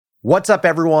What's up,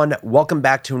 everyone? Welcome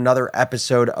back to another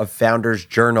episode of Founders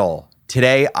Journal.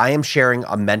 Today, I am sharing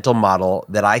a mental model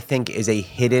that I think is a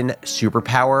hidden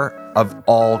superpower of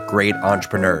all great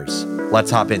entrepreneurs.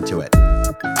 Let's hop into it.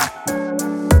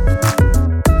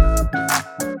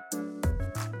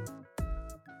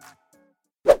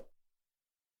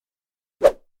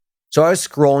 So I was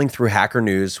scrolling through Hacker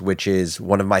News, which is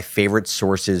one of my favorite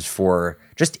sources for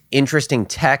just interesting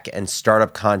tech and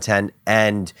startup content.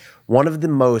 And one of the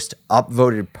most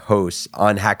upvoted posts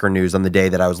on Hacker News on the day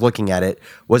that I was looking at it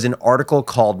was an article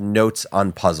called Notes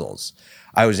on Puzzles.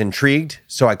 I was intrigued,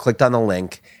 so I clicked on the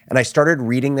link and I started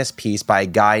reading this piece by a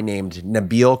guy named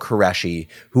Nabil Qureshi,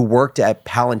 who worked at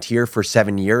Palantir for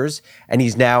 7 years, and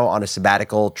he's now on a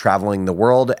sabbatical traveling the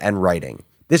world and writing.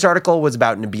 This article was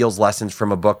about Nabil's lessons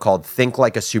from a book called Think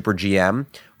Like a Super GM,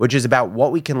 which is about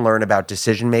what we can learn about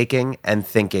decision-making and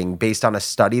thinking based on a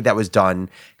study that was done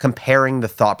comparing the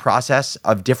thought process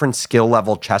of different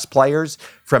skill-level chess players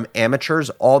from amateurs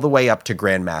all the way up to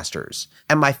Grandmasters.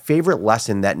 And my favorite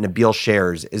lesson that Nabil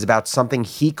shares is about something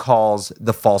he calls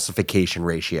the falsification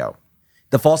ratio.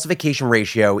 The falsification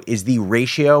ratio is the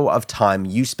ratio of time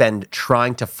you spend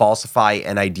trying to falsify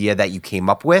an idea that you came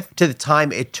up with to the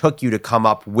time it took you to come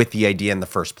up with the idea in the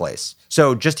first place.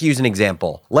 So just to use an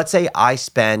example, let's say I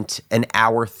spent an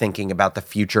hour thinking about the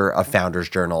future of Founders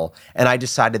Journal, and I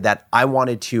decided that I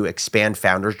wanted to expand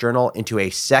Founders Journal into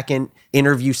a second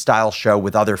interview-style show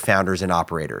with other founders and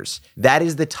operators. That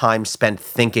is the time spent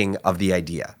thinking of the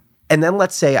idea. And then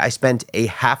let's say I spent a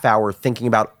half hour thinking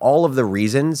about all of the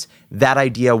reasons that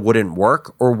idea wouldn't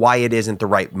work or why it isn't the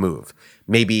right move.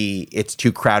 Maybe it's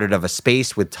too crowded of a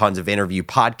space with tons of interview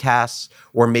podcasts,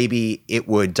 or maybe it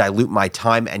would dilute my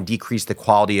time and decrease the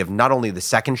quality of not only the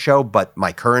second show, but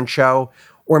my current show.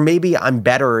 Or maybe I'm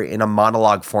better in a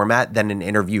monologue format than an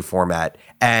interview format.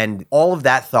 And all of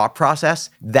that thought process,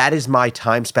 that is my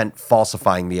time spent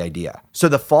falsifying the idea. So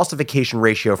the falsification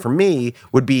ratio for me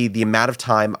would be the amount of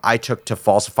time I took to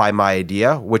falsify my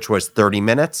idea, which was 30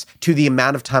 minutes, to the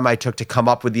amount of time I took to come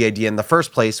up with the idea in the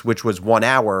first place, which was 1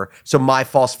 hour. So my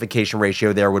falsification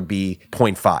ratio there would be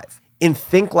 0.5. In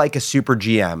Think Like a Super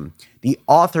GM, the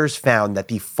authors found that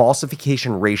the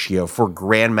falsification ratio for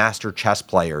Grandmaster chess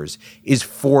players is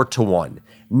 4-1,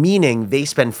 meaning they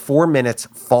spend 4 minutes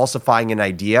falsifying an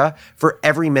idea for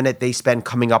every minute they spend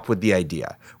coming up with the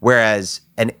idea, whereas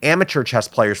an amateur chess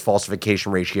player's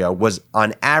falsification ratio was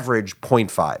on average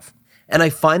 0.5. And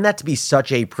I find that to be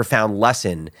such a profound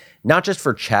lesson, not just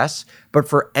for chess, but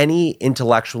for any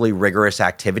intellectually rigorous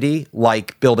activity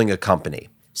like building a company.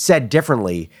 Said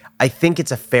differently, I think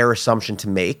it's a fair assumption to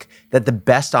make that the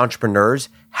best entrepreneurs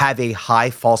have a high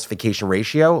falsification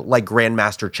ratio like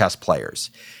Grandmaster chess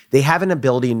players. They have an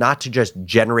ability not to just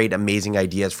generate amazing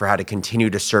ideas for how to continue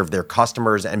to serve their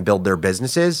customers and build their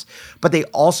businesses, but they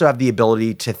also have the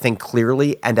ability to think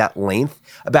clearly and at length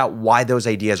about why those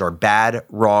ideas are bad,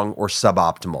 wrong, or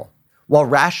suboptimal. While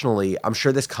rationally, I'm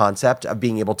sure this concept of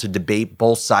being able to debate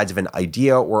both sides of an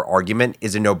idea or argument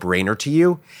is a no-brainer to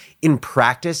you, in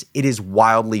practice, it is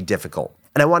wildly difficult.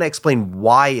 And I want to explain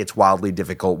why it's wildly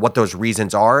difficult, what those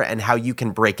reasons are, and how you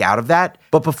can break out of that.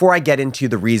 But before I get into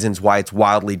the reasons why it's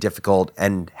wildly difficult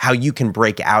and how you can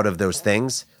break out of those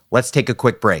things, let's take a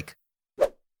quick break.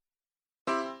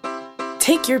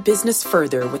 Take your business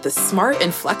further with the smart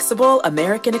and flexible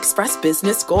American Express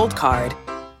Business Gold Card.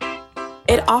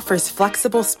 It offers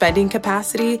flexible spending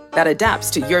capacity that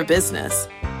adapts to your business.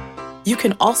 You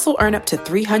can also earn up to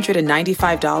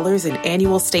 $395 in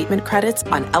annual statement credits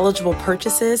on eligible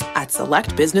purchases at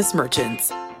select business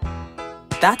merchants.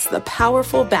 That's the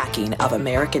powerful backing of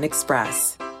American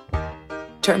Express.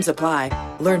 Terms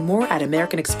apply. Learn more at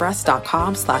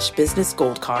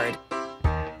americanexpress.com/businessgoldcard.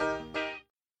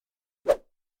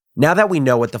 Now that we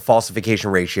know what the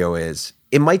falsification ratio is,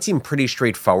 it might seem pretty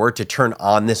straightforward to turn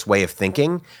on this way of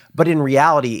thinking, but in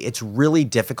reality, it's really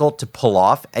difficult to pull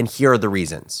off, and here are the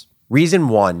reasons. Reason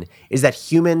one is that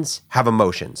humans have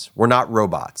emotions. We're not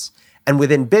robots. And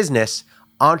within business,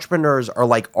 entrepreneurs are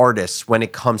like artists when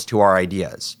it comes to our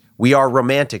ideas. We are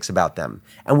romantics about them,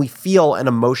 and we feel an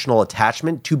emotional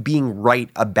attachment to being right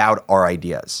about our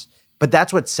ideas. But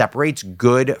that's what separates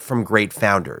good from great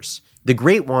founders. The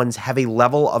great ones have a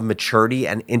level of maturity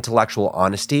and intellectual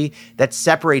honesty that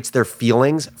separates their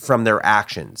feelings from their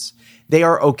actions. They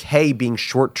are okay being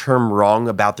short-term wrong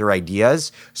about their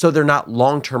ideas, so they're not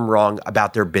long-term wrong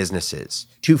about their businesses.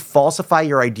 To falsify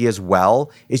your ideas well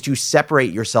is to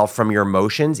separate yourself from your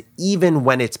emotions, even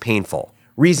when it's painful.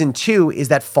 Reason two is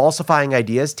that falsifying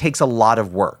ideas takes a lot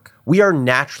of work. We are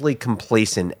naturally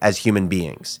complacent as human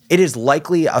beings. It is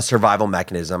likely a survival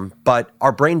mechanism, but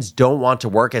our brains don't want to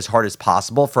work as hard as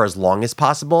possible for as long as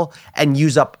possible and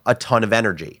use up a ton of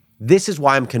energy. This is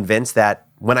why I'm convinced that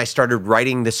when I started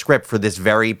writing the script for this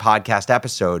very podcast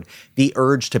episode, the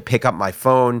urge to pick up my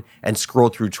phone and scroll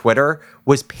through Twitter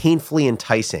was painfully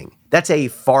enticing. That's a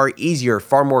far easier,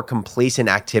 far more complacent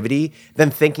activity than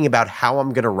thinking about how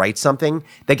I'm going to write something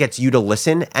that gets you to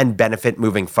listen and benefit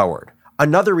moving forward.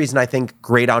 Another reason I think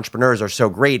great entrepreneurs are so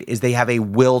great is they have a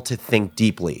will to think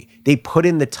deeply. They put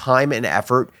in the time and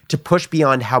effort to push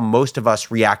beyond how most of us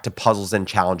react to puzzles and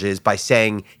challenges by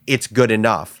saying it's good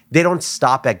enough. They don't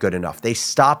stop at good enough. They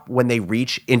stop when they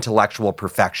reach intellectual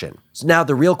perfection. So now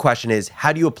the real question is,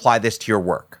 how do you apply this to your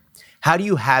work? How do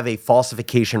you have a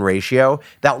falsification ratio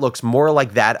that looks more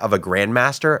like that of a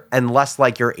grandmaster and less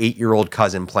like your 8-year-old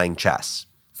cousin playing chess?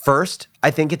 First,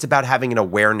 I think it's about having an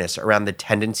awareness around the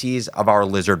tendencies of our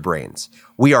lizard brains.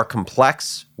 We are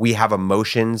complex, we have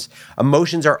emotions.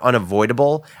 Emotions are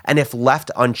unavoidable, and if left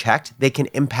unchecked, they can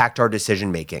impact our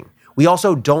decision making. We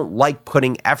also don't like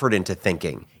putting effort into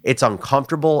thinking. It's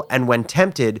uncomfortable, and when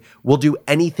tempted, we'll do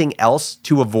anything else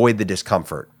to avoid the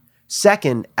discomfort.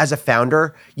 Second, as a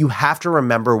founder, you have to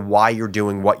remember why you're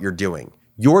doing what you're doing.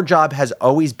 Your job has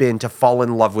always been to fall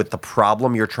in love with the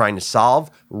problem you're trying to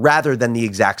solve rather than the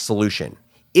exact solution.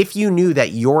 If you knew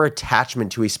that your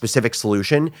attachment to a specific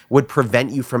solution would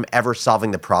prevent you from ever solving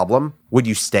the problem, would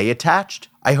you stay attached?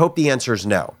 I hope the answer is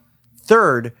no.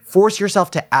 Third, force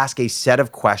yourself to ask a set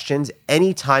of questions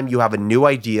anytime you have a new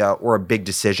idea or a big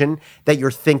decision that you're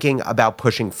thinking about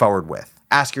pushing forward with.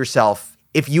 Ask yourself,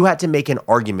 if you had to make an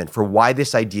argument for why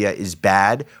this idea is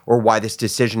bad or why this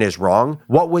decision is wrong,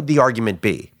 what would the argument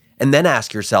be? And then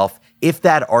ask yourself, if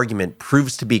that argument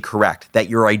proves to be correct, that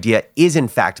your idea is in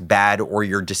fact bad or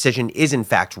your decision is in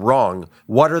fact wrong,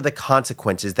 what are the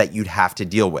consequences that you'd have to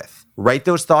deal with? Write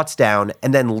those thoughts down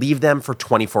and then leave them for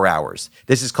 24 hours.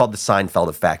 This is called the Seinfeld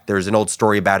effect. There's an old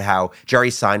story about how Jerry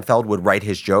Seinfeld would write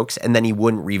his jokes and then he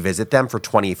wouldn't revisit them for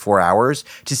 24 hours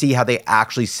to see how they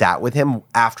actually sat with him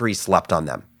after he slept on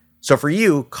them. So for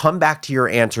you, come back to your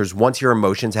answers once your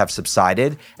emotions have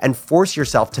subsided and force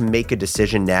yourself to make a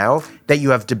decision now that you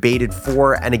have debated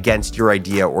for and against your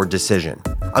idea or decision.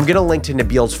 I'm going to link to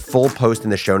Nabil's full post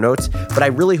in the show notes, but I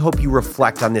really hope you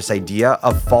reflect on this idea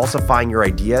of falsifying your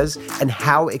ideas and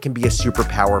how it can be a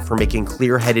superpower for making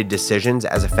clear-headed decisions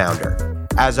as a founder.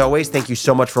 As always, thank you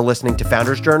so much for listening to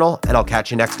Founders Journal, and I'll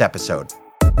catch you next episode.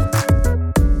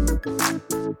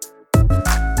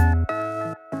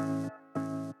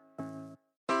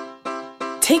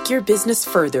 Take your business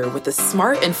further with the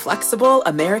smart and flexible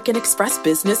American Express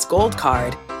Business Gold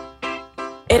Card.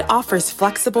 It offers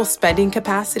flexible spending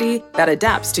capacity that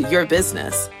adapts to your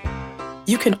business.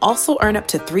 You can also earn up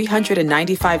to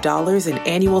 $395 in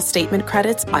annual statement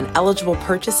credits on eligible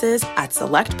purchases at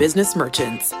select business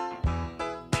merchants.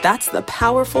 That's the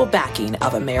powerful backing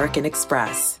of American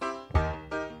Express.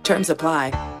 Terms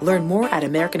apply. Learn more at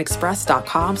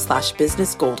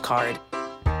americanexpress.com/businessgoldcard.